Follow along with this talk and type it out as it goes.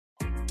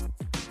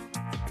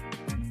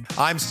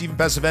I'm Stephen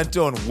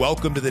Pesavento, and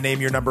welcome to the Name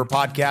Your Number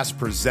podcast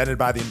presented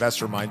by the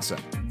Investor Mindset.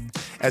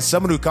 As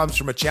someone who comes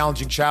from a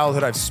challenging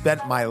childhood, I've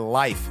spent my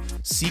life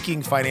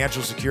seeking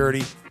financial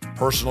security,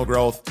 personal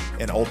growth,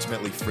 and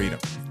ultimately freedom.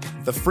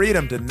 The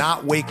freedom to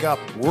not wake up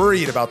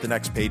worried about the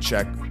next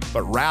paycheck,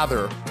 but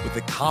rather with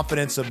the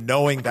confidence of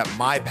knowing that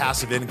my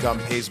passive income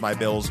pays my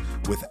bills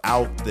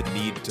without the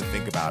need to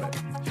think about it.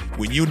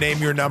 When you name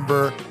your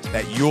number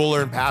that you'll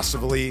earn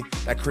passively,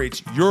 that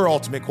creates your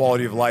ultimate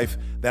quality of life,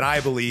 then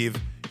I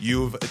believe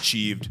you've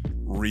achieved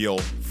real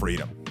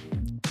freedom.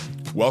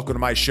 Welcome to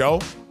my show.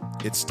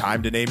 It's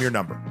time to name your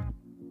number.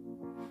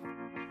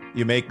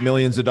 You make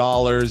millions of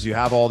dollars, you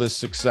have all this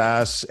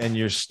success, and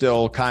you're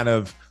still kind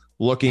of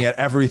looking at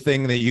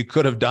everything that you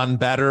could have done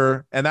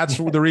better. And that's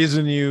the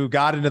reason you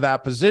got into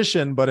that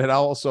position, but it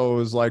also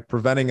is like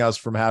preventing us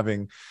from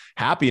having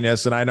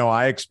happiness. And I know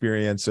I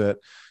experience it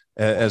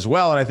as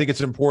well. And I think it's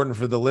important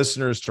for the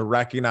listeners to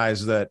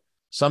recognize that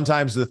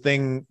sometimes the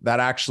thing that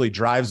actually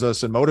drives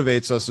us and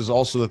motivates us is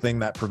also the thing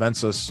that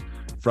prevents us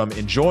from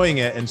enjoying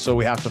it. And so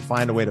we have to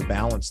find a way to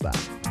balance that.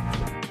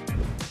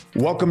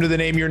 Welcome to the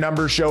Name Your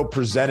Number show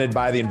presented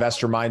by the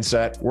Investor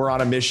Mindset. We're on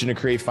a mission to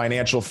create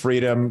financial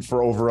freedom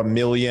for over 1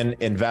 million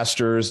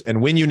investors.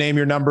 And when you name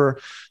your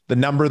number, the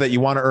number that you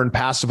want to earn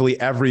passively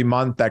every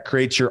month that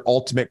creates your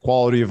ultimate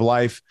quality of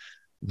life,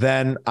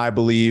 then I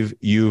believe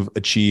you've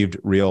achieved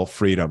real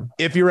freedom.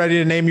 If you're ready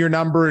to name your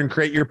number and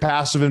create your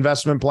passive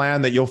investment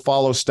plan that you'll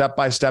follow step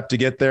by step to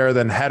get there,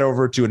 then head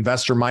over to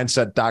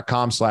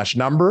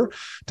investormindset.com/number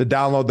to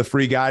download the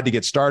free guide to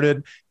get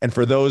started. And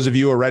for those of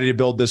you who are ready to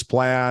build this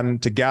plan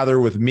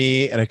together with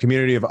me and a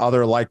community of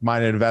other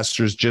like-minded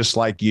investors just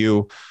like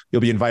you,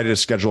 you'll be invited to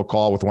schedule a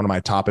call with one of my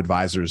top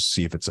advisors to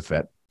see if it's a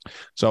fit.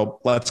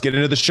 So let's get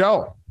into the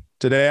show.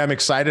 Today, I'm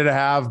excited to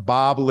have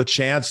Bob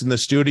Lachance in the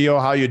studio.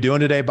 How are you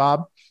doing today,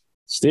 Bob?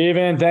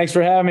 Stephen, thanks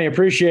for having me.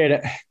 Appreciate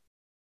it.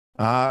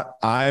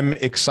 I'm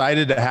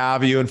excited to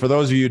have you. And for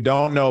those of you who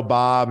don't know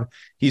Bob,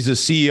 he's the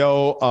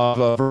CEO of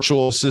a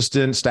virtual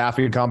assistant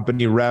staffing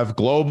company, Rev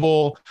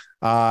Global.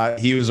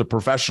 He was a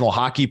professional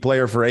hockey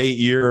player for 8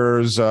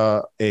 years,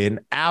 an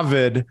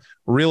avid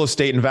real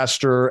estate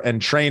investor and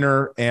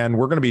trainer. And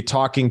we're going to be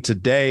talking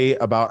today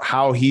about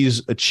how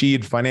he's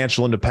achieved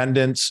financial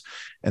independence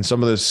and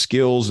some of the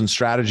skills and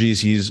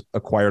strategies he's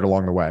acquired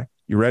along the way.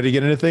 You ready to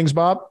get into things,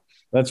 Bob?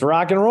 Let's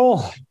rock and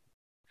roll.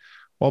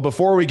 Well,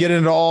 before we get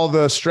into all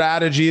the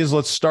strategies,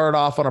 let's start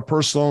off on a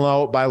personal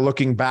note by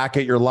looking back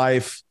at your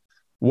life.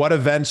 What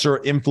events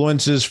or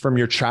influences from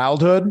your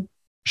childhood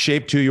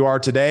shaped who you are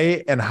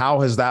today, and how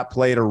has that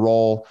played a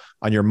role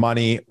on your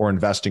money or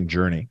investing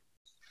journey?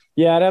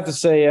 Yeah, I'd have to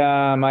say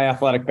my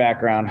athletic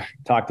background.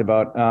 Talked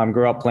about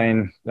grew up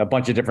playing a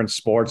bunch of different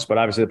sports, but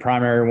obviously the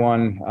primary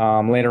one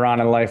later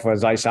on in life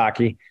was ice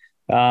hockey.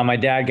 My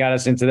dad got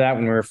us into that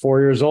when we were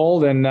 4 years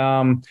old, and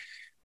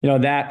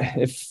that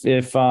if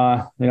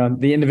the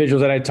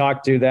individuals that I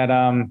talked to that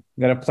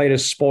have played a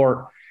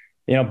sport,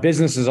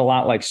 business is a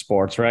lot like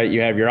sports, right?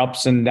 You have your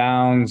ups and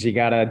downs. You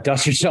got to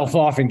dust yourself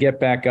off and get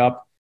back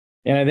up.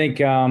 And I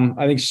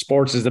think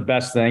sports is the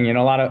best thing.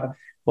 A lot of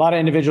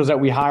individuals that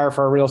we hire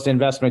for our real estate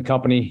investment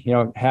company,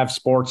 have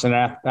sports and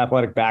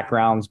athletic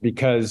backgrounds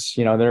because,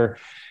 they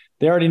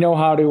already know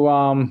how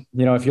to,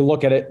 if you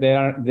look at it,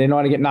 they know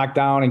how to get knocked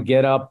down and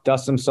get up,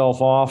 dust themselves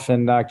off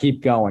and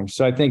keep going.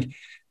 So I think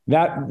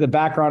that the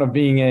background of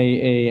being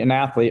an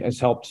athlete has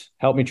helped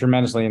me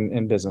tremendously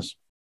in business.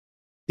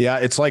 Yeah,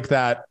 it's like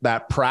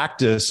that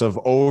practice of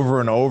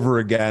over and over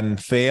again,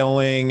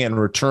 failing and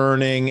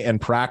returning and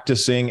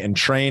practicing and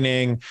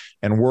training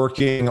and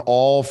working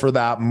all for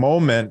that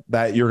moment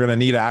that you're going to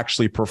need to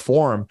actually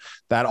perform.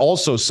 That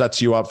also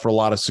sets you up for a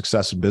lot of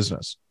success in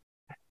business.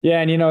 Yeah.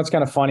 And, it's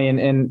kind of funny.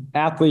 And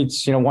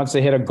athletes, once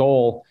they hit a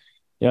goal,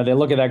 they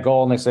look at that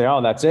goal and they say,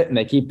 oh, that's it. And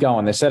they keep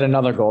going. They set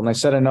another goal and they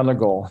set another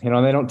goal. They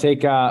don't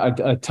take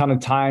a ton of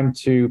time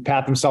to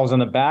pat themselves on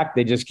the back.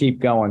 They just keep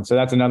going. So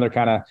that's another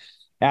kind of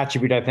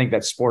attribute I think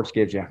that sports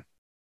gives you.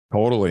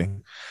 Totally.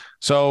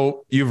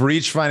 So you've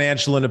reached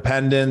financial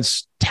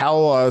independence.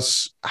 Tell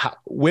us,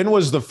 when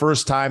was the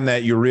first time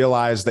that you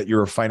realized that you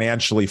were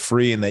financially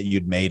free and that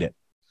you'd made it?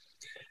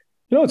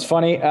 It's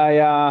funny.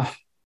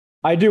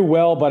 I do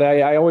well, but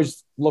I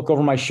always look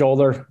over my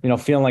shoulder,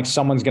 feeling like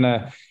someone's going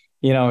to,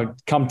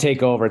 come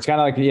take over. It's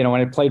kind of like,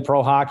 when I played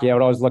pro hockey, I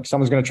would always look,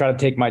 someone's going to try to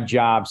take my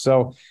job.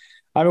 So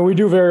we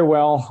do very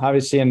well,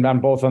 obviously, and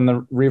I'm both on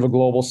the Riva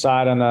Global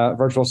side, on the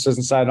virtual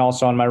assistant side, and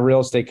also on my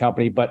real estate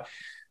company. But,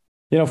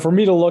 for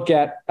me to look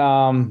at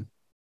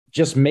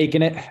just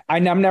making it,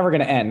 I'm never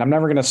going to end. I'm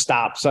never going to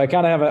stop. So I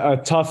kind of have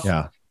a tough,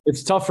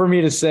 It's tough for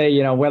me to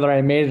say, whether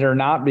I made it or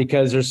not,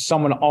 because there's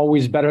someone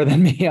always better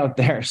than me out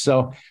there.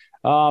 So,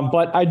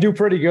 but I do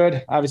pretty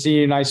good. Obviously,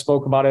 you and I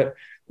spoke about it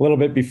a little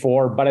bit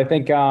before, but I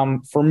think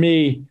for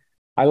me,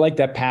 I like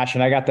that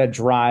passion. I got that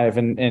drive,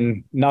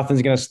 and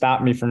nothing's going to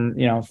stop me from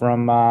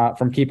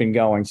keeping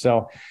going.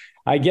 So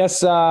I guess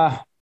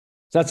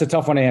that's a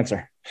tough one to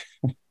answer.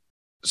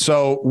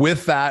 So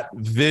with that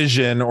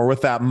vision or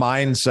with that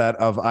mindset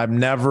of I'm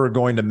never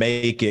going to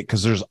make it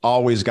because there's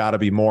always got to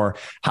be more,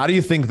 how do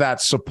you think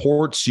that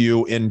supports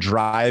you in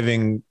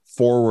driving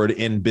forward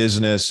in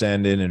business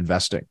and in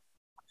investing?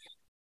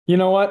 You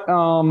know what?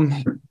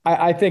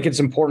 I think it's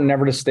important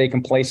never to stay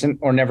complacent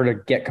or never to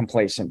get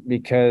complacent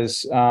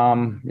because,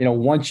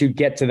 once you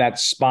get to that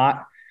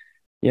spot,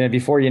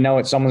 before you know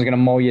it, someone's going to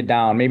mow you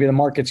down. Maybe the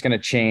market's going to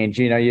change.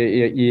 If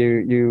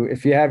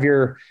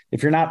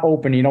you're not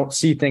open, you don't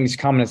see things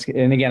coming.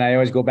 And again, I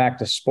always go back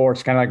to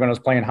sports, kind of like when I was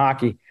playing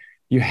hockey.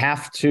 You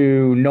have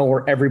to know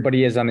where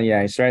everybody is on the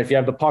ice, right? If you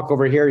have the puck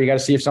over here, you got to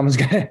see if someone's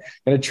going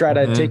to try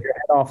to take your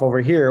head off over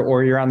here,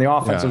 or you're on the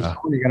offensive zone.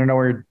 You got to know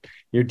where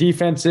your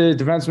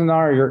defensemen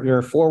are,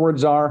 your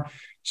forwards are.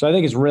 So I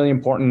think it's really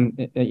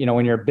important,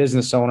 when you're a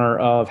business owner,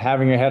 of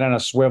having your head on a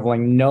swivel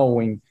and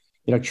knowing,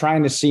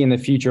 trying to see in the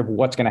future of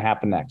what's going to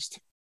happen next.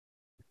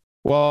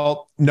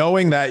 Well,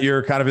 knowing that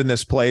you're kind of in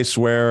this place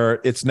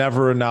where it's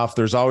never enough,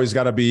 there's always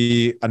got to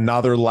be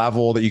another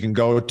level that you can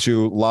go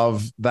to.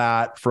 Love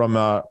that from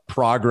a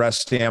progress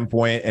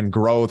standpoint and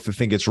growth. I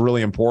think it's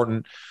really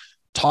important.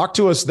 Talk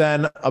to us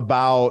then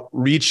about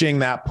reaching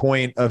that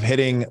point of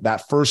hitting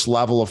that first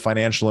level of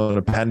financial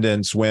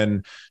independence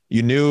when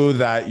you knew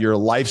that your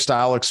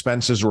lifestyle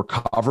expenses were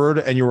covered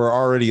and you were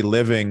already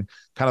living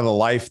kind of the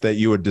life that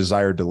you had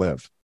desired to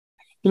live.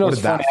 What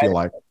did that feel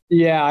like?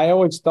 Yeah, I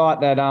always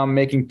thought that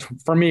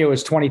for me, it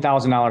was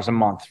 $20,000 a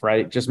month,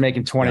 right? Just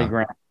making 20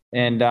 grand.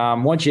 And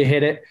once you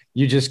hit it,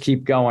 you just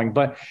keep going.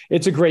 But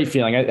it's a great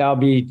feeling. I'll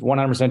be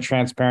 100%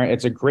 transparent.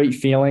 It's a great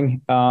feeling.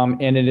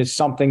 And it is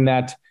something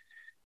that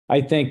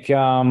I think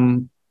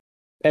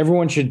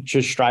everyone should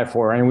strive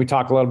for. And we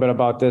talk a little bit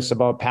about this,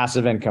 about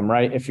passive income,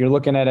 right? If you're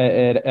looking at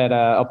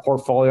a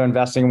portfolio,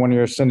 investing in one of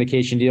your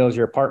syndication deals,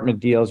 your apartment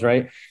deals,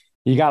 right?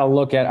 You got to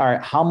look at, all right,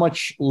 how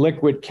much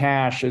liquid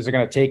cash is it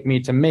going to take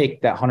me to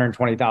make that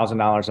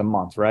 $120,000 a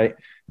month, right?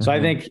 Mm-hmm. So I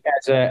think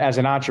as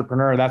an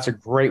entrepreneur, that's a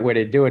great way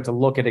to do it, to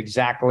look at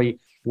exactly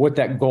what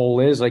that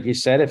goal is. Like you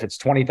said, if it's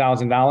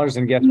 $20,000,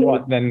 and guess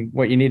what? Then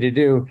what you need to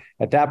do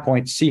at that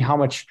point, see how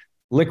much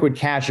liquid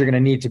cash you're going to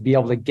need to be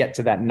able to get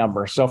to that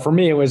number. So for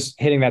me, it was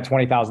hitting that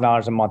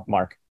 $20,000 a month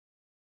mark.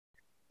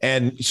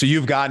 And so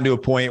you've gotten to a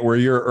point where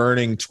you're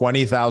earning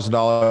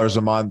 $20,000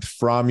 a month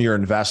from your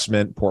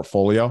investment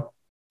portfolio.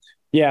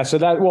 Yeah.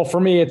 So for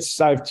me,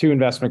 I have two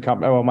investment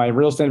companies. Well, my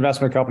real estate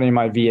investment company and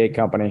my VA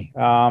company.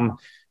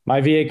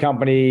 My VA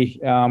company,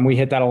 we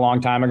hit that a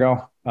long time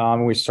ago.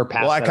 We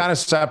surpassed. Well, I kind of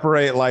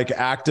separate like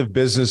active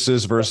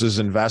businesses versus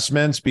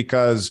investments,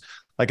 because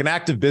like an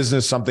active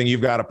business, something you've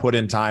got to put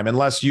in time,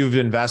 unless you've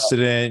invested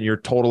in, you're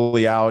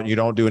totally out. You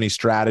don't do any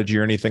strategy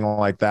or anything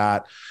like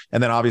that.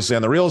 And then obviously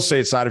on the real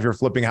estate side, if you're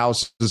flipping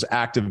houses,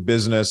 active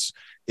business,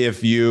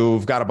 if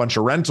you've got a bunch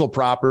of rental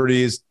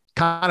properties,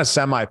 kind of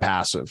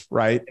semi-passive,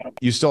 right?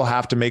 You still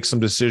have to make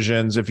some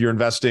decisions. If you're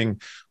investing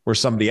where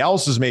somebody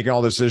else is making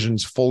all the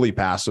decisions, fully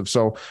passive.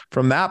 So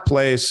from that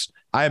place,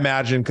 I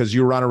imagine, because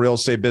you run a real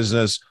estate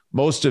business,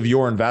 most of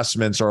your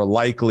investments are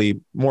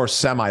likely more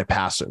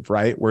semi-passive,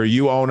 right? Where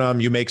you own them,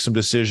 you make some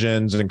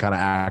decisions and kind of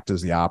act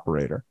as the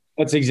operator.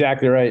 That's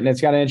exactly right. And it's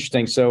kind of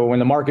interesting. So when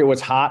the market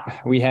was hot,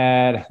 we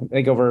had, I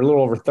think, a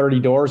little over 30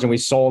 doors, and we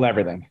sold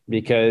everything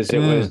because it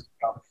was,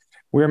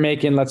 we were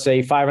making, let's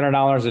say,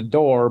 $500 a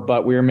door,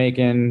 but we were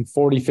making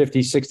 $40,000,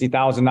 $50,000,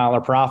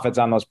 $60,000 profits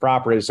on those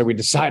properties. So we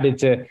decided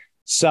to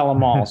sell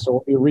them all. So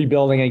we'll be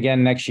rebuilding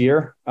again next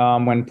year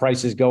when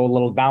prices go a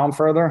little down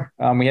further.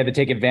 We had to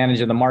take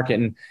advantage of the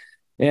market. And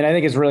I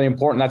think it's really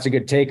important. That's a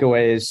good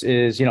takeaway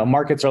is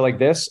markets are like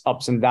this,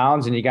 ups and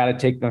downs, and you got to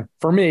take them.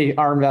 For me,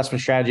 our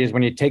investment strategy is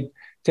when you take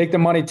the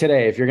money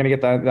today. If you're going to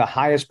get the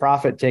highest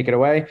profit, take it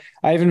away.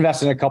 I've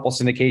invested in a couple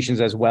syndications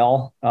as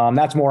well.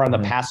 That's more on the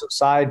passive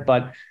side,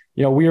 but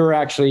we were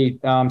actually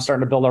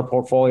starting to build our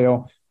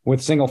portfolio with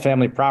single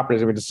family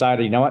properties, and we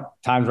decided,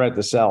 time's right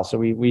to sell. So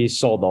we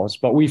sold those,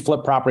 but we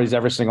flip properties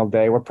every single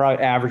day. We're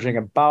probably averaging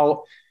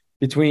about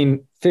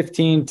between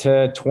 15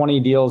 to 20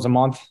 deals a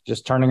month,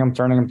 just turning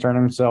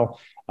them. So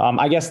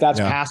I guess that's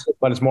passive,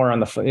 but it's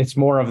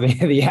more of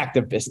the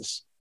active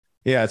business.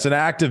 Yeah, it's an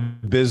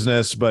active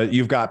business, but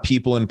you've got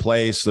people in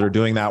place that are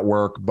doing that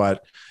work,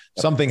 but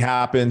something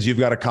happens, you've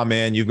got to come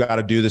in, you've got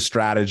to do the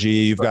strategy,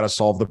 you've got to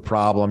solve the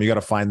problem, you got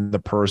to find the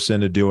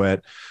person to do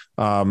it.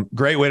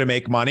 Great way to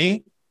make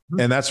money.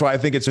 And that's why I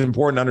think it's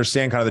important to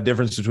understand kind of the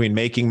difference between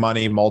making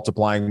money,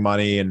 multiplying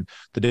money, and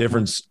the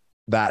difference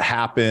that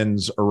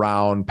happens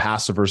around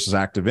passive versus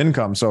active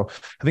income. So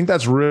I think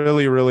that's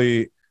really,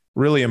 really,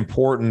 really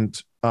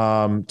important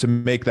to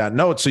make that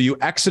note. So you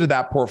exited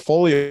that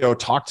portfolio.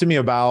 Talk to me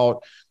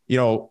about,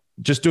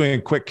 just doing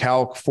a quick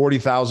calc,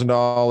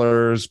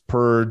 $40,000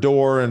 per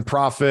door in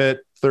profit,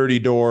 30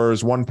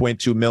 doors,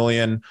 1.2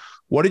 million.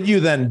 What did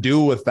you then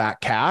do with that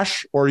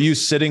cash? Or are you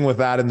sitting with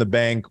that in the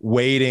bank,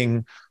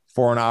 waiting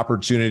for an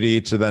opportunity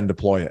to then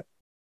deploy it?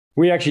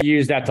 We actually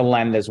use that to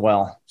lend as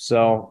well.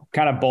 So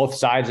kind of both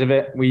sides of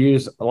it. We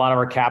use a lot of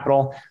our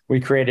capital. We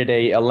created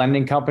a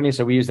lending company.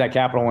 So we use that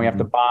capital when we have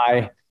to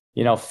buy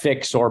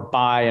fix or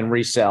buy and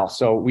resell.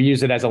 So we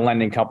use it as a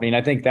lending company. And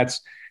I think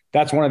that's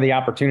one of the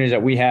opportunities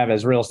that we have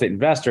as real estate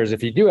investors.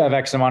 If you do have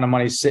X amount of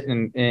money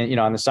sitting in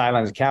on the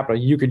sidelines of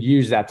capital, you could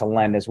use that to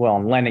lend as well.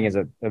 And lending is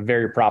a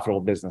very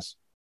profitable business.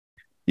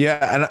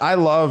 Yeah. And I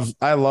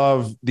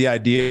love the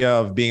idea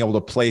of being able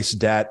to place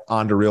debt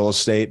onto real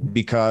estate,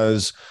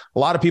 because a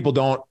lot of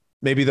people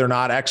maybe they're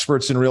not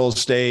experts in real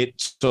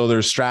estate. So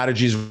there's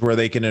strategies where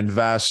they can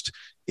invest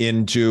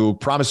into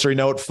promissory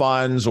note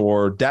funds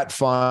or debt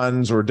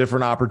funds or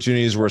different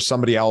opportunities where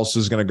somebody else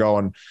is going to go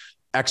and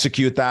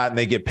execute that and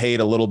they get paid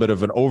a little bit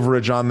of an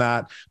overage on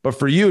that. But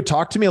for you,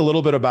 talk to me a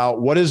little bit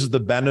about what is the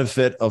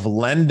benefit of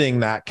lending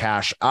that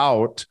cash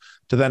out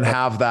to then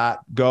have that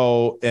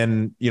go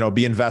and,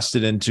 be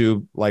invested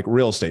into like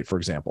real estate, for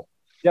example.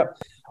 Yep.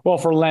 Well,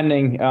 for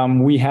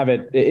lending, we have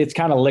it's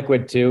kind of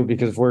liquid too,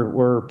 because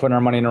we're putting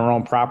our money in our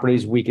own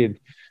properties. We could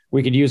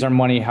use our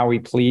money how we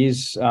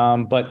please.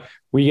 But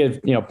we give,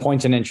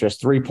 points and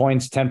interest, 3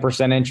 points,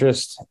 10%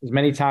 interest, as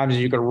many times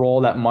as you could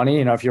roll that money.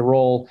 If you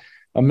roll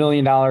 $1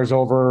 million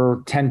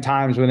over 10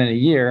 times within a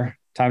year,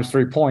 times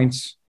 3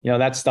 points,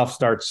 that stuff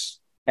starts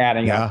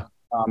adding up.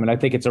 And I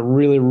think it's a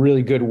really,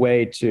 really good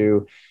way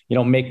to,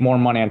 make more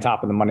money on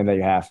top of the money that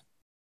you have.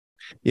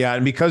 Yeah.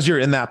 And because you're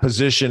in that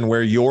position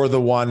where you're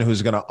the one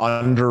who's going to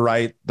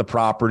underwrite the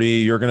property,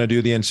 you're going to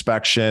do the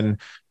inspection,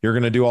 you're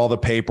going to do all the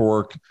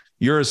paperwork,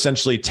 you're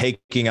essentially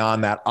taking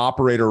on that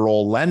operator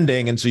role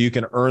lending. And so you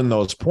can earn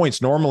those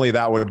points. Normally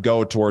that would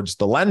go towards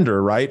the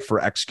lender, right? For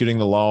executing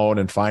the loan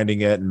and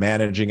finding it and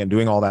managing and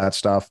doing all that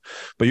stuff.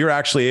 But you're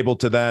actually able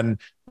to then,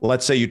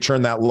 let's say you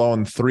turn that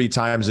loan 3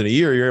 times in a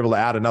year, you're able to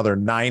add another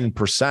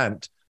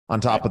 9% on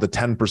top of the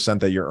 10%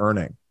 that you're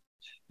earning.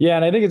 Yeah.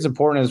 And I think it's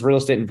important as real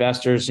estate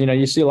investors,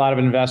 you see a lot of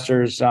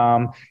investors,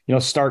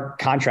 start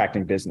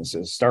contracting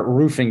businesses, start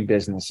roofing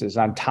businesses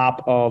on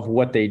top of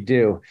what they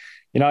do.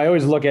 I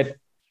always look at,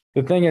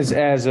 the thing is,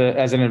 as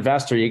an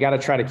investor, you got to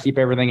try to keep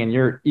everything in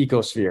your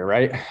ecosphere,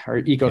 right?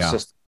 Or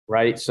ecosystem,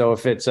 right? So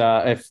if it's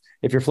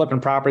if you're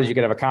flipping properties, you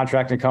could have a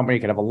contracting company, you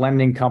could have a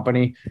lending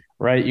company,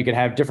 right? You could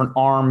have different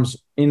arms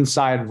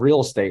inside real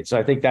estate. So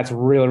I think that's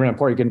really, really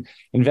important. You can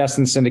invest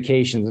in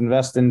syndications,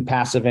 invest in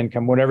passive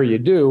income, whatever you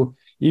do.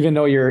 Even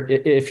though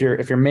if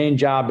your main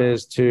job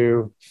is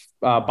to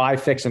buy,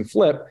 fix, and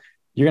flip,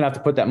 you're gonna have to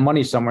put that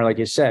money somewhere, like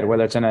you said,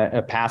 whether it's in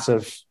a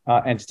passive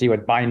entity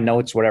with buying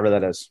notes, whatever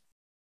that is.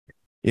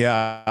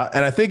 Yeah.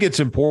 And I think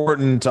it's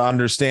important to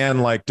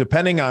understand, like,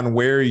 depending on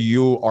where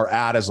you are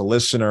at as a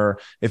listener,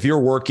 if you're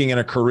working in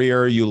a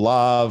career you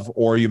love,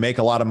 or you make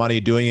a lot of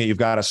money doing it, you've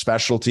got a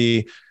specialty,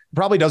 it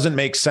probably doesn't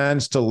make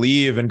sense to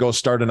leave and go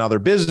start another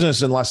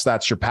business unless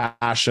that's your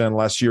passion,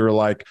 unless you're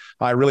like,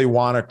 I really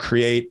want to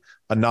create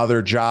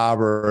another job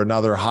or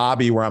another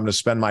hobby where I'm going to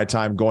spend my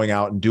time going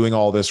out and doing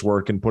all this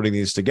work and putting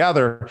these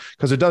together,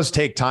 because it does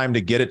take time to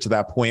get it to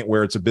that point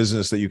where it's a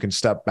business that you can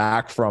step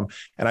back from.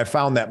 And I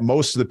found that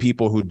most of the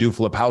people who do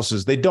flip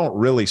houses, they don't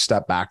really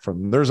step back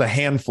from them. There's a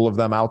handful of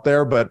them out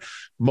there, but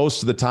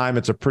most of the time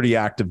it's a pretty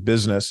active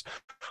business.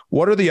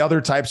 What are the other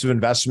types of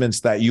investments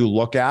that you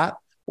look at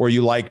or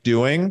you like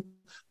doing?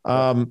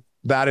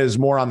 That is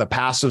more on the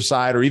passive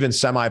side or even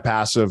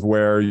semi-passive,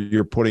 where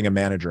you're putting a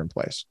manager in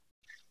place.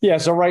 Yeah.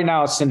 So right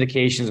now it's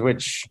syndications,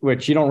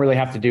 which you don't really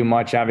have to do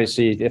much.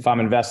 Obviously, if I'm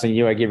investing in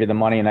you, I give you the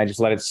money and I just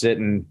let it sit,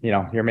 and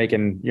you're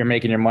making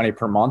your money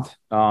per month.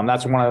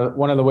 That's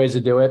one of the ways to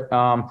do it.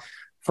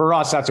 For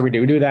us, that's what we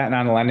do. We do that. And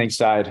on the lending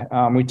side,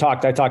 I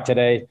talked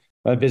today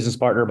with a business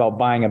partner about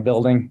buying a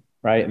building,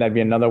 right? That'd be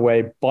another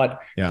way,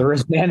 but there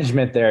is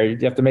management there. You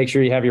have to make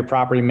sure you have your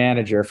property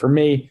manager. For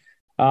me,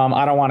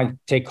 I don't want to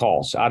take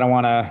calls. I don't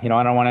want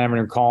everyone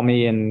to call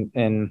me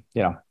and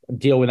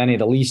deal with any of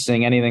the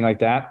leasing, anything like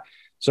that.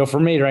 So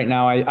for me right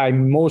now, I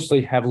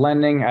mostly have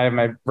lending. I have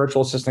my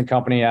virtual assistant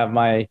company. I have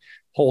my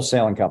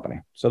wholesaling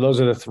company. So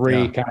those are the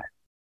three kind of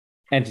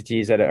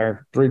entities that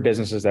are 3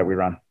 businesses that we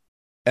run.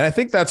 And I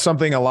think that's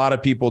something a lot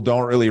of people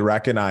don't really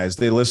recognize.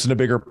 They listen to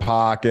Bigger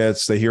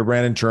Pockets. They hear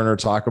Brandon Turner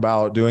talk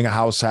about doing a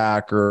house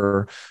hack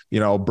or,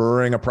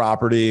 burring a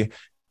property,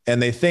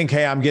 and they think,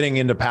 hey, I'm getting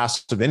into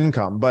passive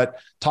income. But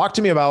talk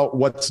to me about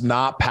what's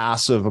not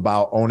passive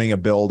about owning a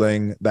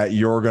building that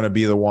you're going to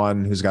be the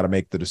one who's got to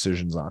make the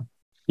decisions on.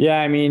 Yeah,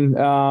 I mean,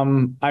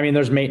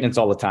 there's maintenance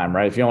all the time,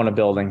 right? If you own a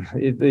building,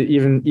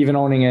 even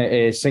owning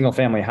a single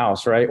family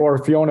house, right? Or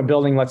if you own a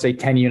building, let's say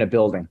 10-unit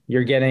building,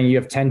 you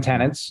have 10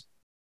 tenants.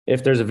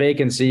 If there's a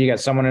vacancy, you got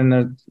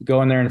someone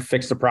go in there and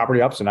fix the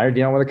property up. So now you're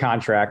dealing with a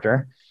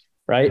contractor,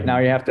 right? Mm-hmm. Now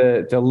you have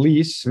to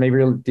lease. Maybe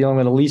you're dealing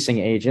with a leasing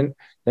agent.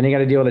 Then you got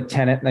to deal with a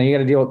tenant. Then you got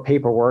to deal with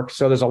paperwork.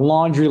 So there's a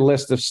laundry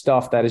list of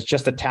stuff that is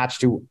just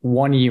attached to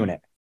one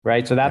unit,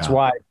 right? So that's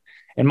why,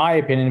 in my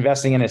opinion,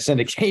 investing in a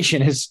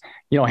syndication is,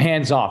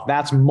 hands off.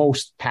 That's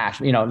most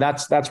passion.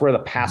 That's where the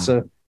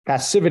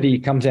passivity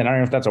comes in. I don't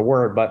know if that's a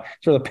word, but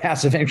it's where the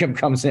passive income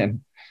comes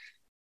in.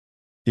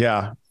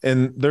 Yeah.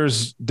 And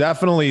there's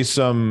definitely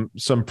some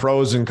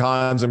pros and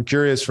cons. I'm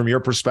curious from your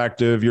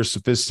perspective, you're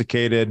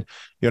sophisticated,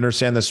 you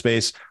understand the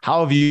space.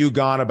 How have you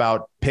gone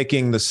about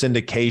picking the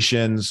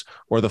syndications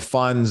or the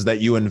funds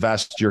that you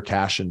invest your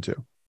cash into?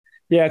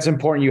 Yeah, it's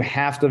important. You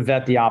have to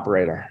vet the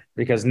operator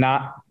because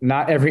not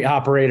every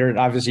operator,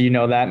 obviously, you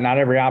know that not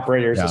every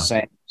operator is the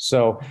same.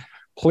 So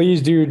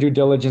please do due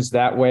diligence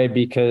that way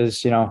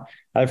because,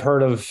 I've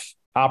heard of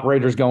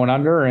operators going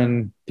under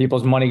and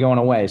people's money going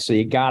away. So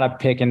you got to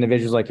pick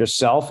individuals like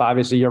yourself.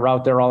 Obviously, you're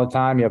out there all the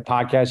time. You have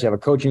podcasts, you have a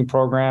coaching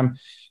program,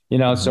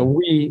 so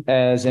we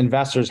as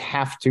investors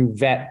have to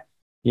vet,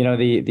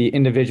 the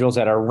individuals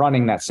that are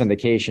running that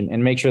syndication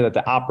and make sure that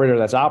the operator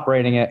that's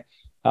operating it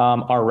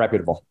are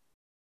reputable.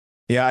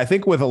 Yeah, I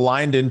think with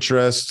aligned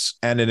interests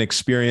and an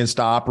experienced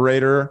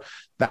operator,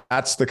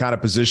 that's the kind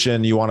of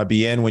position you want to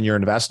be in when you're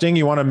investing.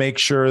 You want to make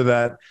sure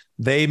that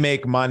they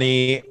make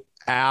money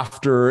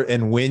after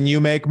and when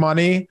you make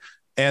money,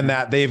 and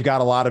that they've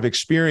got a lot of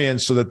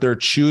experience so that they're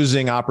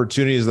choosing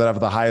opportunities that have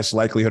the highest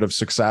likelihood of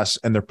success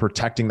and they're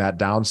protecting that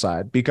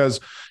downside. Because,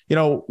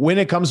 when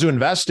it comes to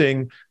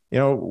investing,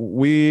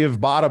 we've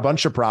bought a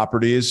bunch of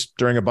properties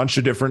during a bunch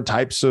of different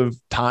types of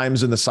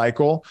times in the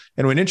cycle.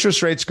 And when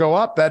interest rates go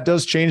up, that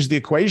does change the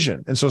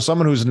equation. And so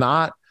someone does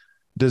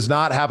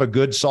not have a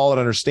good, solid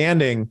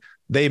understanding,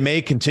 they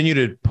may continue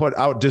to put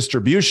out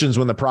distributions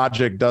when the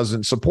project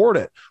doesn't support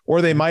it,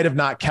 or they might have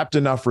not kept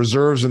enough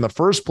reserves in the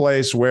first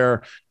place.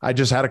 Where I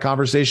just had a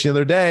conversation the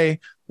other day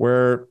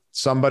where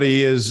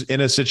somebody is in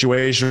a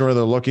situation where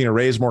they're looking to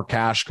raise more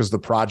cash because the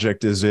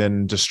project is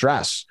in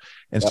distress.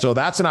 And so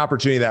that's an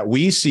opportunity that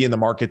we see in the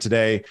market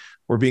today.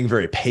 We're being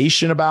very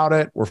patient about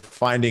it. We're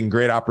finding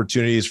great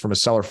opportunities from a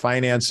seller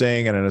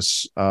financing and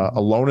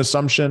a loan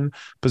assumption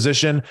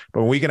position.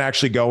 But when we can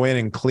actually go in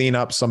and clean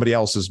up somebody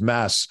else's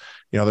mess,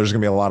 there's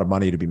going to be a lot of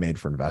money to be made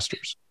for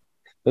investors.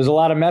 There's a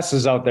lot of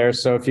messes out there.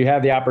 So if you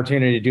have the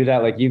opportunity to do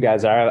that, like you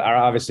guys are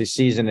obviously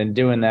seasoned in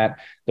doing that,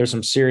 there's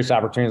some serious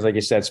opportunities, like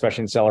you said,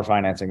 especially in seller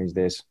financing these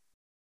days.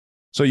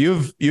 So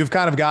you've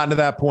kind of gotten to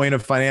that point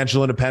of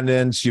financial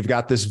independence. You've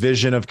got this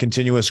vision of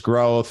continuous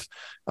growth.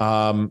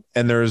 And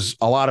there's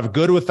a lot of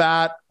good with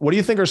that. What do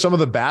you think are some of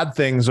the bad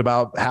things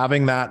about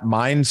having that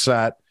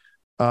mindset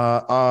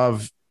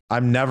of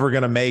I'm never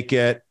going to make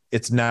it?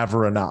 It's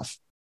never enough.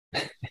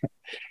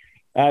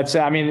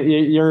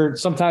 You're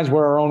sometimes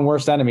we're our own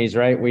worst enemies,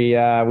 right?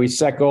 We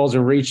set goals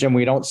and reach them.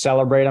 We don't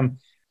celebrate them.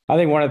 I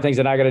think one of the things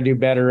that I got to do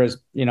better is,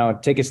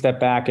 take a step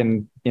back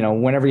and,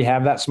 whenever you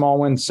have that small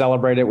win,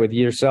 celebrate it with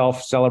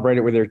yourself, celebrate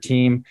it with your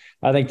team.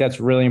 I think that's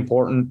really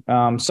important.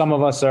 Some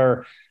of us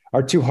are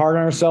too hard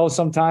on ourselves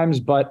sometimes,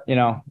 but,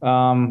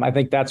 I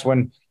think that's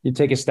when you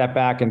take a step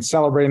back and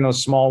celebrating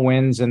those small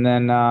wins and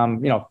then,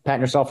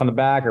 patting yourself on the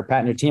back or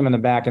patting your team on the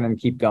back and then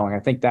keep going. I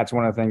think that's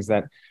one of the things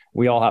that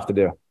we all have to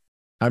do.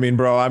 I mean,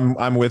 bro,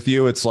 I'm with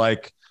you. It's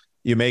like,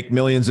 you make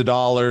millions of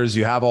dollars,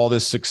 you have all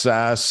this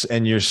success,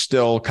 and you're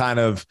still kind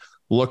of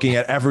looking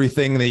at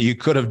everything that you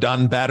could have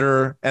done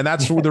better. And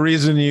that's the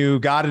reason you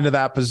got into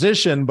that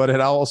position. But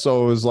it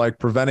also is like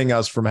preventing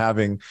us from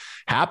having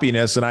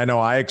happiness. And I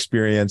know I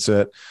experience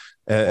it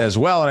as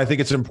well. And I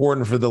think it's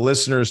important for the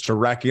listeners to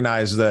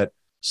recognize that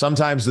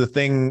sometimes the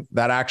thing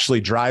that actually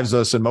drives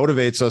us and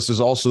motivates us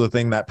is also the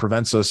thing that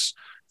prevents us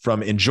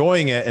from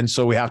enjoying it. And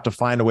so we have to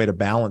find a way to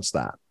balance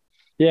that.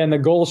 Yeah. And the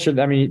goal should,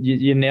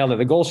 you nailed it.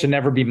 The goal should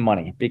never be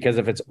money, because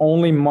if it's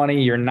only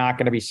money, you're not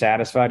going to be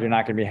satisfied. You're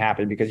not going to be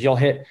happy, because you'll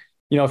hit,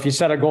 if you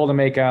set a goal to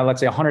make, let's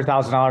say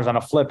 $100,000 on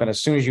a flip, and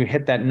as soon as you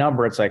hit that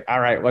number, it's like, all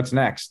right, what's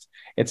next?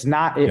 It's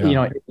not,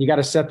 you got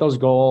to set those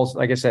goals.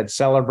 Like I said,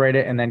 celebrate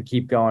it and then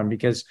keep going,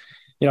 because,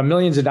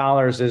 millions of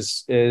dollars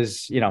is,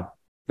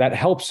 that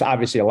helps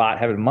obviously a lot,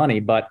 having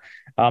money, but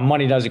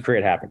money doesn't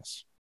create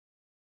happiness.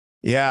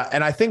 Yeah.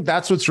 And I think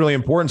that's what's really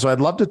important. So I'd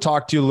love to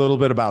talk to you a little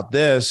bit about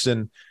this.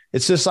 And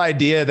it's this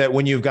idea that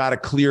when you've got a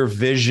clear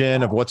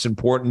vision of what's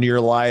important to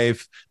your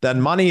life, then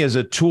money is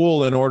a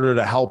tool in order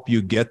to help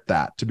you get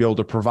that, to be able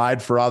to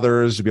provide for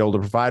others, to be able to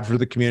provide for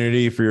the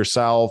community, for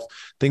yourself,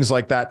 things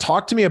like that.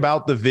 Talk to me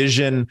about the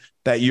vision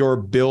that you're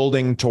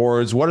building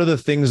towards. What are the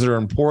things that are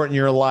important in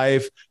your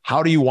life?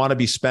 How do you want to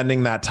be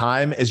spending that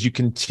time as you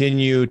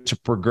continue to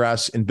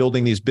progress in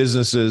building these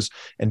businesses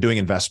and doing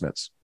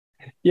investments?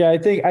 Yeah, I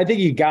think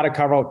you got to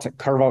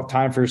carve out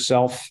time for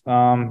yourself.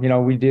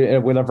 We do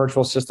with a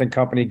virtual assistant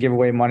company, give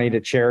away money to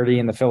charity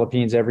in the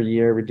Philippines every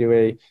year. We do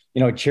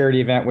a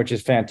charity event, which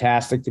is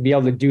fantastic. To be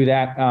able to do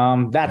that,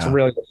 that's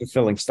really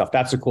fulfilling stuff.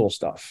 That's the cool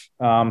stuff.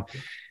 And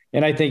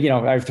I think,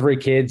 I have 3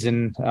 kids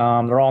and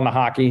they're all into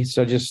hockey.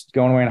 So just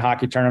going away in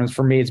hockey tournaments,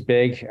 for me, it's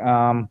big.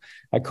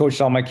 I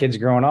coached all my kids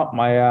growing up.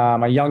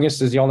 My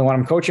youngest is the only one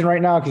I'm coaching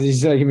right now because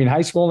he's in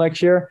high school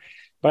next year.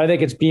 But I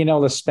think it's being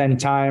able to spend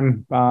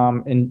time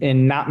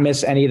and not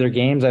miss any of their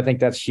games. I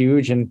think that's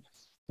huge. And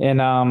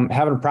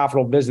having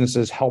profitable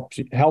businesses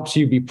helps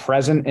you be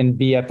present and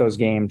be at those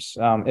games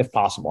if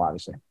possible,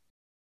 obviously.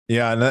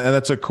 Yeah, and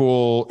that's a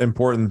cool,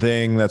 important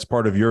thing. That's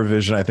part of your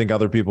vision. I think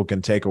other people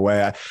can take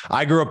away.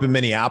 I grew up in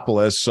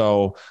Minneapolis,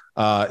 so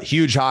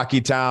huge hockey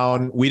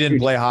town. We didn't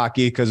play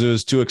hockey because it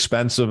was too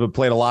expensive. I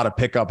played a lot of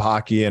pickup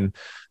hockey, and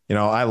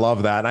I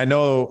love that. I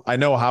know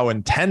how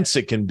intense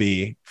it can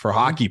be for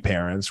hockey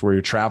parents, where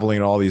you're traveling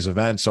to all these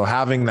events. So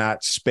having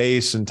that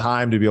space and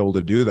time to be able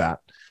to do that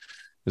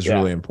is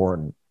really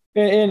important.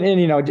 And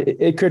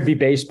it could be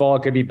baseball,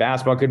 it could be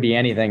basketball, it could be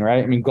anything,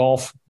 right? I mean,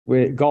 golf's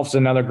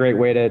another great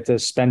way to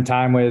spend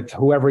time with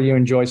whoever you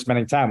enjoy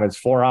spending time with. It's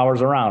 4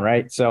 hours around,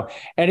 right? So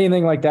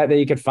anything like that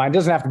you could find. It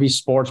doesn't have to be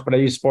sports, but I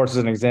use sports as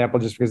an example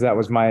just because that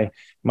was my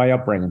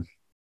upbringing.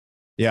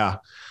 Yeah.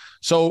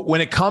 So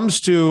when it comes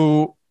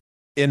to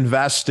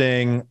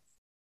investing,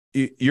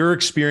 your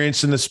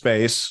experience in the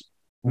space,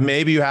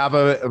 maybe you have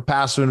a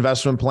passive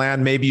investment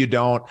plan, maybe you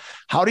don't.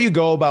 How do you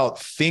go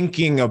about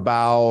thinking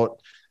about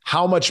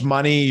how much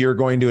money you're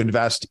going to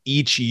invest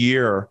each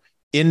year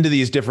into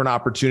these different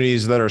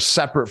opportunities that are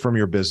separate from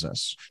your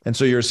business? And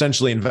so you're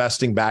essentially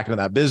investing back into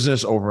that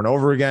business over and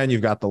over again.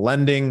 You've got the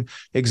lending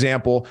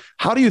example.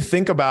 How do you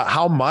think about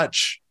how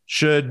much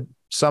should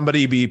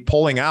somebody be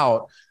pulling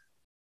out,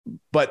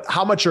 but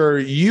how much are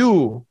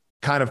you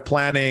kind of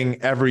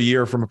planning every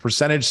year from a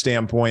percentage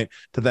standpoint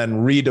to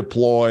then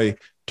redeploy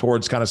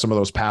towards kind of some of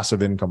those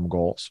passive income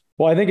goals?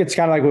 Well, I think it's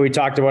kind of like what we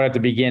talked about at the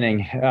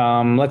beginning.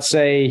 Let's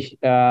say,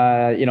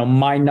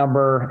 my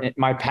number is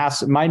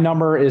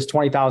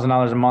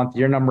 $20,000 a month.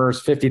 Your number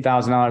is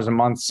 $50,000 a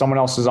month. Someone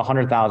else is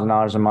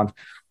 $100,000 a month.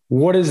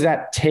 What does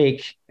that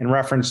take in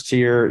reference to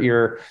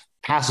your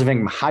passive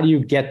income? How do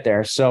you get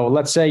there? So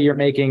let's say you're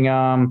making,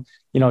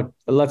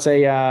 let's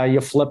say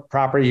you flip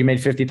property, you made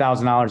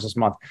 $50,000 this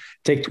month.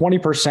 Take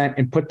 20%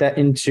 and put that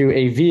into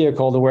a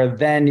vehicle to where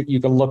then you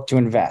can look to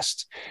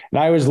invest. And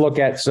I always look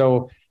at,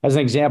 so as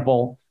an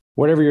example,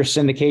 whatever your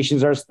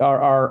syndications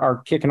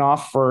are kicking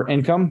off for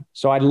income.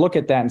 So I'd look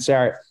at that and say,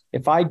 all right,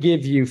 if I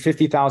give you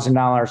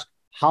 $50,000,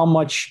 how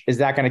much is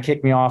that going to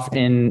kick me off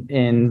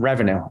in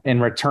revenue, in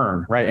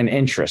return, right? And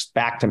interest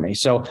back to me.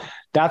 So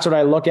that's what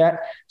I look at.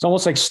 It's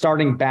almost like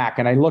starting back.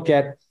 And I look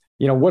at,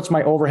 what's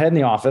my overhead in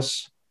the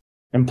office,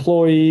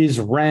 employees,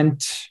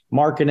 rent,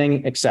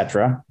 marketing, et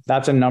cetera.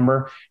 That's a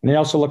number. And I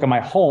also look at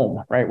my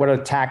home, right? What are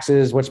the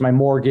taxes? What's my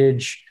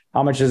mortgage?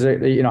 How much is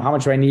it? How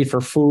much do I need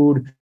for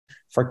food,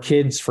 for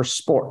kids, for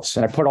sports?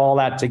 And I put all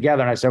that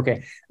together and I say,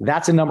 okay,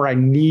 that's a number I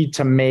need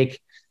to make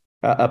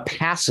a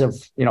passive,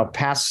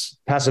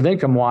 passive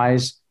income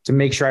wise to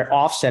make sure I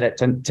offset it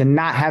to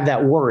not have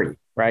that worry.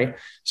 Right.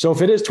 So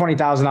if it is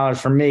 $20,000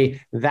 for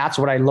me, that's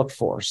what I look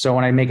for. So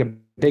when I make a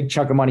big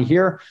chunk of money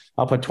here,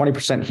 I'll put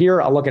 20%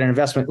 here. I'll look at an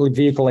investment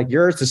vehicle like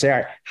yours to say, all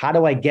right, how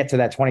do I get to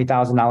that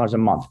 $20,000 a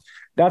month?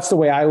 That's the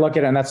way I look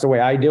at it. And that's the way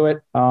I do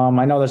it.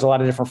 I know there's a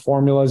lot of different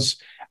formulas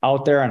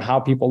out there and how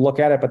people look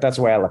at it, but that's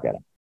the way I look at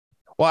it.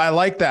 Well, I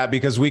like that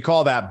because we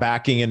call that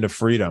backing into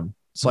freedom.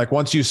 It's like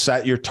once you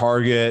set your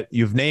target,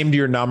 you've named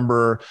your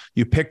number,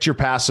 you picked your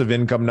passive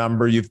income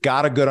number, you've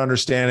got a good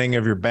understanding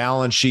of your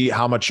balance sheet,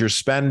 how much you're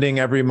spending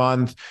every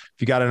month.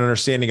 If you got an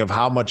understanding of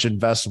how much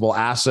investable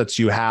assets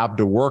you have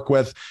to work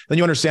with, then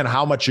you understand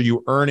how much are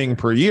you earning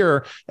per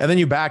year. And then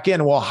you back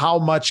in, well, how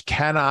much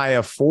can I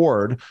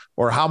afford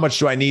or how much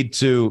do I need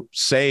to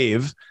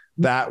save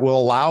that will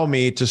allow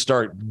me to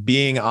start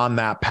being on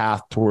that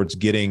path towards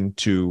getting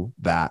to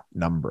that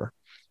number?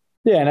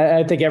 Yeah. And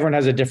I think everyone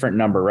has a different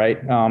number,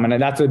 right?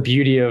 And that's the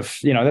beauty of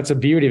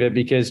it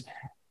because,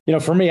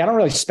 for me, I don't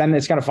really spend,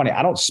 it's kind of funny.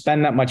 I don't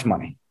spend that much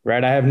money,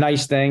 right? I have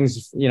nice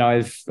things,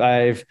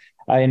 I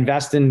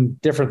invest in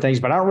different things,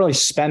 but I don't really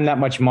spend that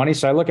much money.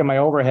 So I look at my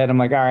overhead. I'm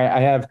like, all right,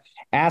 I have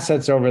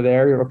assets over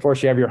there. Of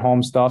course you have your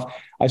home stuff.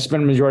 I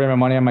spend the majority of my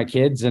money on my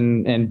kids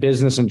and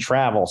business and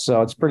travel.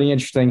 So it's pretty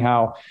interesting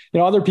how,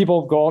 other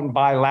people go out and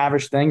buy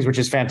lavish things, which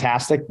is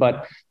fantastic,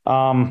 but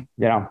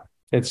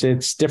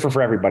it's different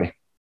for everybody.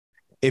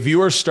 If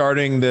you are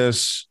starting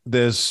this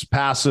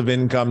passive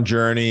income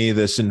journey,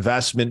 this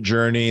investment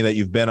journey that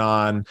you've been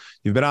on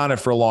it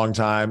for a long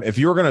time. If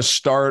you're going to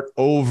start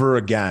over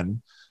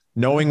again,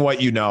 knowing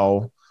what you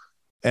know,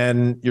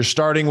 and you're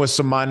starting with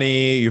some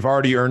money, you've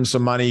already earned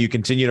some money, you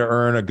continue to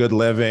earn a good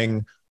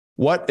living,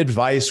 what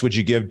advice would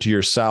you give to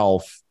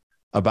yourself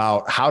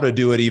about how to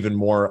do it even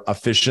more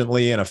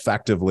efficiently and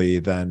effectively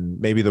than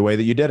maybe the way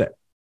that you did it?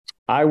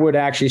 I would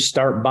actually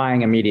start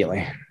buying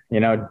immediately.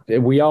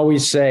 We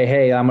always say,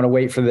 hey, I'm going to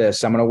wait for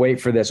this. I'm going to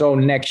wait for this. Oh,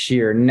 next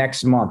year,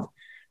 next month.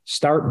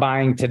 Start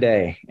buying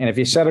today. And if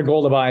you set a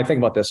goal to buy, think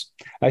about this.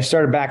 I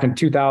started back in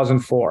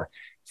 2004.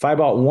 If I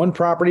bought one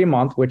property a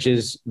month, which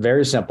is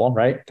very simple,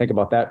 right? Think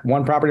about that.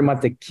 One property a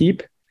month to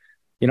keep,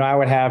 I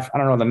would have, I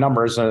don't know the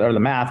numbers or the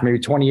math, maybe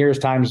 20 years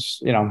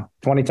times,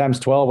 20 times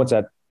 12. What's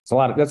that?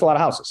 That's a lot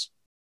of houses,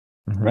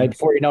 right?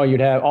 Before you'd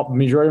have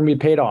majority of them be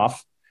paid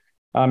off.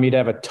 You'd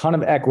have a ton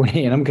of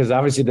equity in them because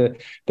obviously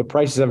the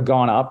prices have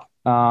gone up.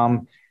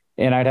 And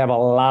and I'd have a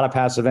lot of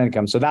passive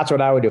income. So that's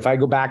what I would do. If I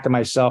go back to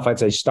myself, I'd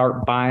say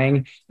start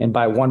buying and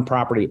buy one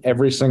property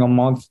every single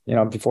month.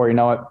 Before you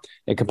know it,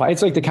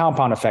 it's like the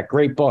compound effect.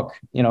 Great book.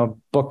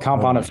 Book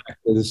Compound Effect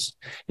is,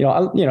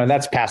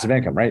 that's passive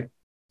income, right?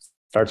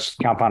 Starts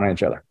compounding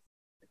each other.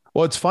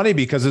 Well, it's funny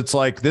because it's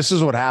like, this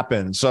is what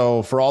happened.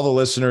 So for all the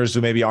listeners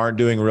who maybe aren't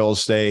doing real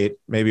estate,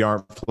 maybe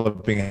aren't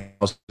flipping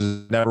houses,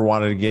 never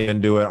wanted to get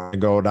into it and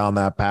go down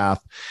that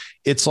path.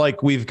 It's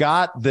like, we've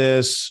got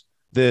this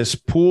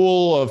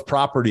pool of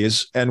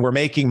properties and we're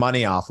making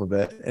money off of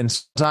it. And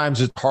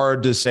sometimes it's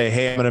hard to say,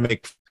 hey, I'm going to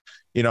make,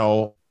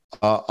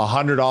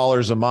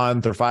 $100 a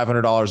month or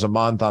 $500 a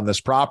month on this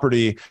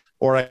property,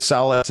 or I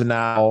sell it to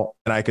now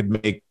and I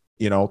could make,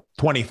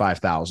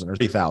 25,000 or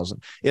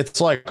 30,000. It's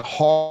like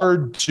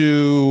hard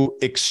to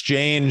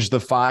exchange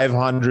the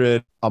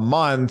 500 a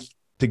month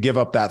to give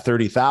up that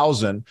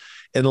 30,000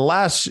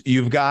 unless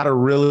you've got a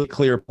really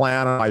clear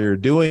plan on how you're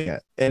doing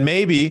it. And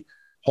maybe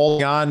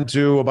holding on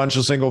to a bunch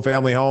of single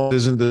family homes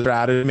isn't the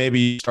strategy.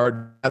 Maybe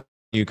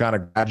you kind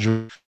of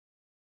graduate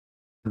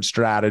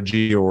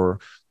strategy or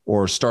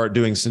start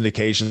doing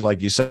syndications.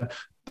 Like you said,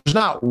 there's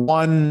not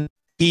one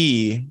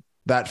key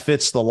that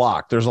fits the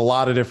lock. There's a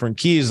lot of different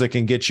keys that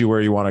can get you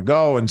where you want to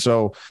go. And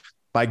so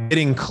by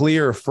getting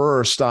clear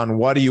first on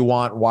what do you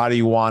want, why do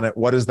you want it,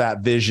 what is that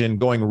vision,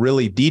 going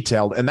really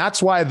detailed. And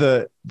that's why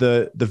the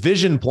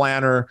vision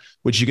planner,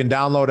 which you can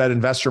download at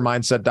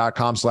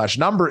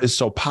investormindset.com/number, is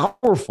so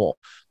powerful,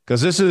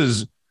 because this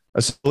is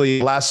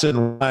essentially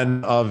lesson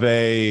one of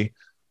a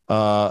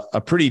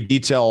pretty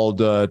detailed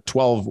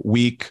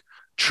 12-week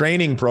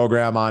training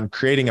program on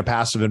creating a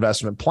passive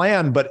investment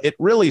plan. But it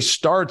really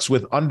starts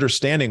with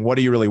understanding, what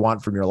do you really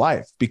want from your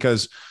life?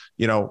 Because,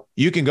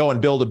 you can go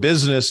and build a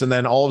business and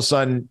then all of a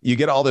sudden you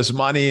get all this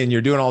money and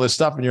you're doing all this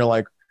stuff and you're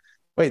like,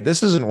 wait,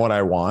 this isn't what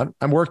I want.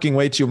 I'm working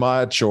way too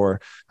much, or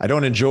I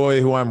don't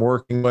enjoy who I'm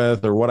working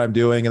with or what I'm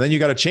doing. And then you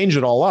got to change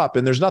it all up.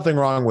 And there's nothing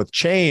wrong with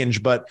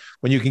change, but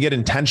when you can get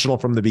intentional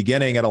from the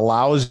beginning, it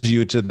allows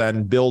you to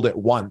then build it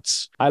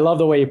once. I love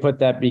the way you put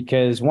that,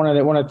 because one of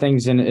the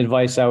things in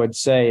advice I would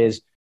say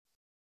is,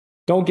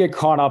 don't get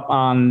caught up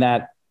on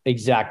that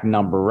exact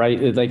number,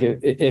 right? Like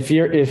if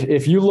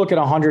you look at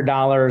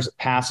 $100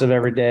 passive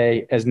every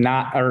day as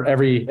not, or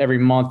every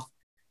month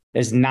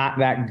is not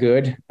that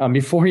good,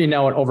 before you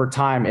know it, over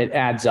time, it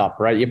adds up,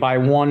 right? You buy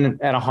one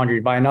at 100,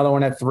 you buy another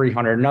one at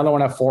 300, another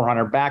one at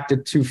 400, back to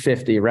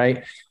 250,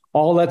 right?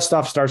 All that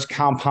stuff starts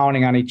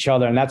compounding on each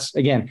other. And that's,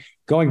 again,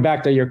 going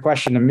back to your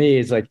question to me,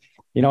 is like,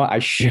 I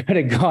should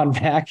have gone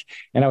back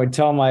and I would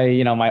tell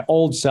my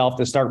old self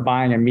to start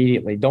buying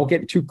immediately. Don't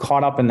get too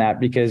caught up in that,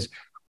 because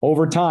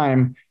over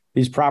time,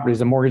 these properties,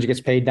 the mortgage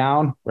gets paid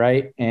down,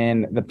 right?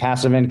 And the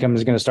passive income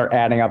is going to start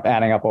adding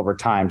up over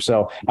time.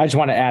 So I just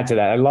want to add to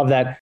that. I love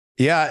that.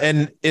 Yeah.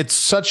 And it's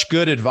such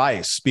good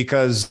advice,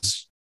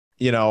 because,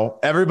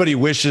 everybody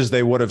wishes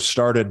they would have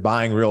started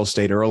buying real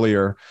estate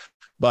earlier,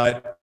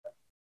 but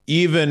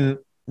even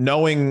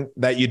knowing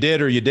that you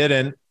did or you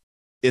didn't,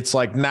 it's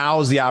like,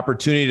 now's the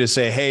opportunity to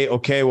say, hey,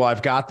 okay, well,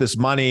 I've got this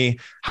money.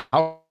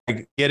 How do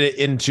I get it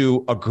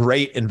into a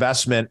great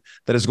investment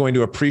that is going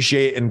to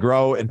appreciate and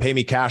grow and pay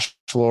me cash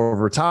flow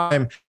over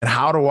time? And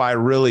how do I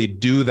really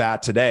do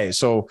that today?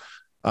 So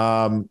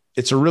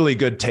it's a really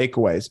good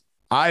takeaway.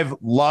 I've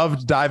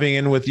loved diving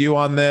in with you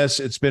on this.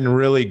 It's been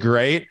really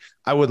great.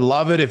 I would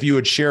love it if you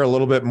would share a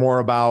little bit more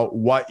about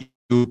what you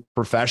do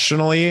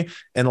professionally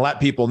and let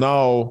people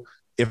know,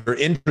 if they're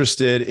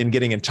interested in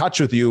getting in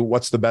touch with you,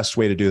 what's the best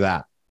way to do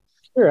that?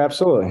 Sure,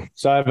 absolutely.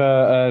 So I have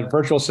a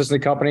virtual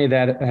assistant company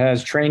that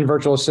has trained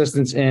virtual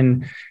assistants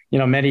in,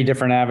 many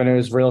different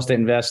avenues: real estate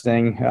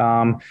investing,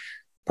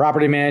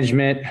 property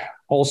management,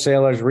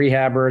 wholesalers,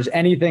 rehabbers,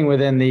 anything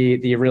within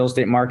the real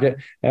estate market.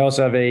 I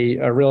also have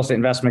a real estate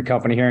investment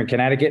company here in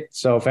Connecticut.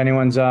 So if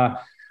anyone's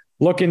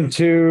looking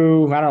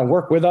to,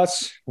 work with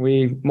us,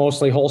 we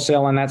mostly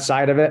wholesale on that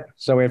side of it.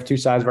 So we have two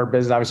sides of our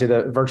business. Obviously,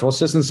 the virtual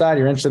assistant side,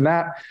 you're interested in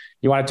that.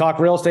 You want to talk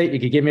real estate, you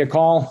could give me a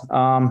call.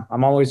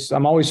 I'm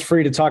always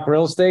free to talk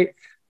real estate.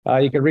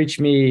 You can reach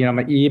me,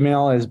 my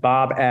email is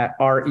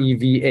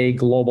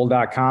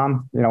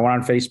bob@revaglobal.com. We're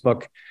on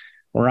Facebook.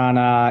 We're on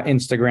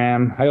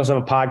Instagram. I also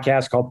have a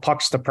podcast called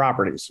Pucks to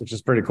Properties, which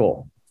is pretty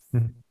cool.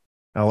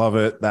 I love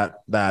it.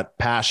 That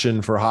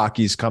passion for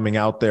hockey's coming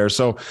out there.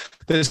 So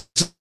this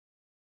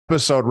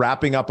episode,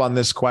 wrapping up on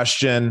this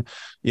question,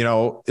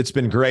 it's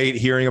been great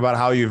hearing about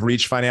how you've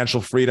reached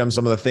financial freedom,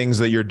 some of the things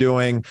that you're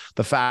doing,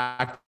 the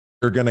fact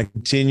you're going to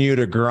continue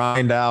to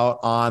grind out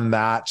on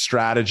that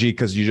strategy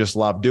because you just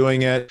love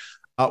doing it.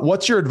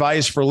 What's your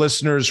advice for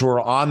listeners who are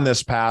on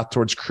this path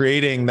towards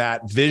creating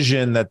that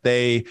vision that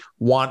they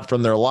want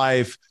from their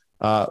life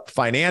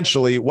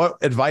financially? What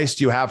advice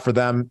do you have for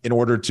them in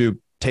order to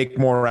take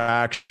more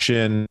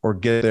action or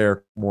get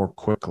there more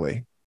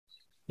quickly?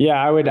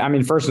 Yeah,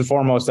 first and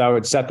foremost, I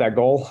would set that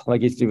goal,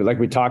 like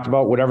we talked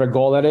about, whatever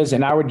goal that is.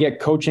 And I would get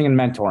coaching and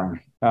mentoring.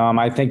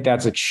 I think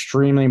that's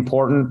extremely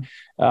important.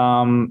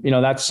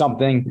 That's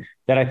something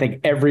that I think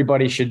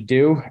everybody should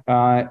do.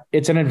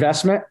 It's an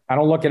investment. I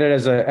don't look at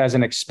it as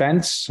an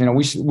expense.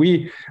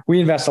 We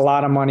invest a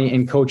lot of money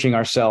in coaching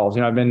ourselves.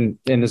 I've been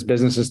in this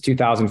business since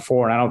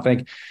 2004, and I don't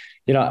think,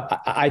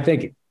 I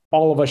think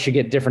all of us should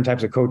get different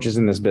types of coaches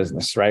in this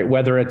business, right?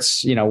 Whether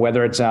it's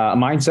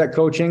mindset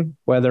coaching,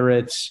 whether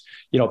it's,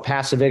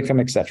 passive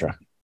income, et cetera.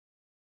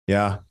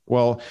 Yeah.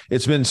 Well,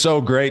 it's been so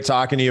great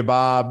talking to you,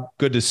 Bob.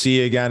 Good to see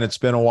you again. It's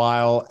been a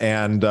while.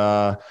 And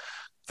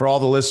for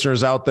all the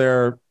listeners out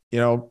there,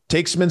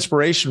 take some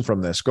inspiration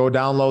from this. Go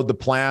download the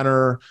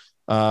planner,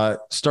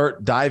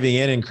 start diving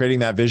in and creating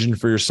that vision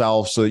for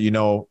yourself so that you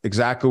know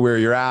exactly where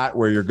you're at,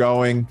 where you're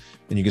going,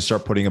 and you can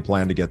start putting a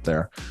plan to get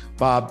there.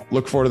 Bob,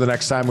 look forward to the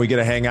next time we get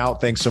to hang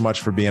out. Thanks so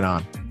much for being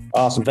on.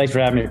 Awesome. Thanks for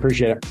having me.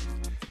 Appreciate it.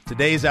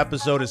 Today's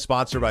episode is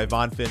sponsored by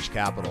Von Finch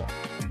Capital.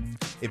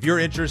 If you're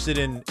interested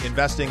in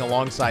investing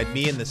alongside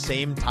me in the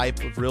same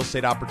type of real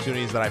estate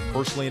opportunities that I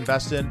personally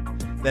invest in,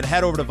 then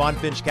head over to Von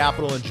Finch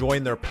Capital and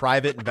join their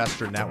private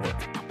investor network.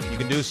 You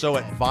can do so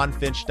at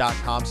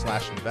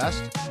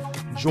vonfinch.com/invest.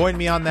 Join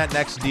me on that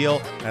next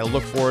deal, and I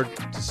look forward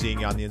to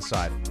seeing you on the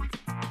inside.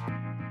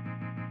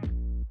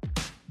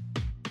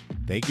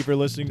 Thank you for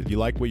listening. If you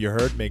like what you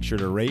heard, make sure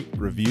to rate,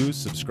 review,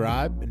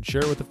 subscribe, and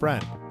share it with a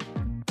friend.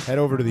 Head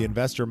over to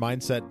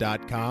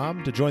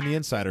theinvestormindset.com to join the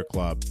Insider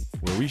Club,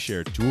 where we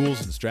share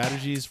tools and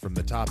strategies from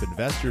the top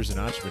investors and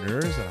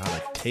entrepreneurs on how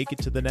to take it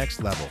to the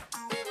next level.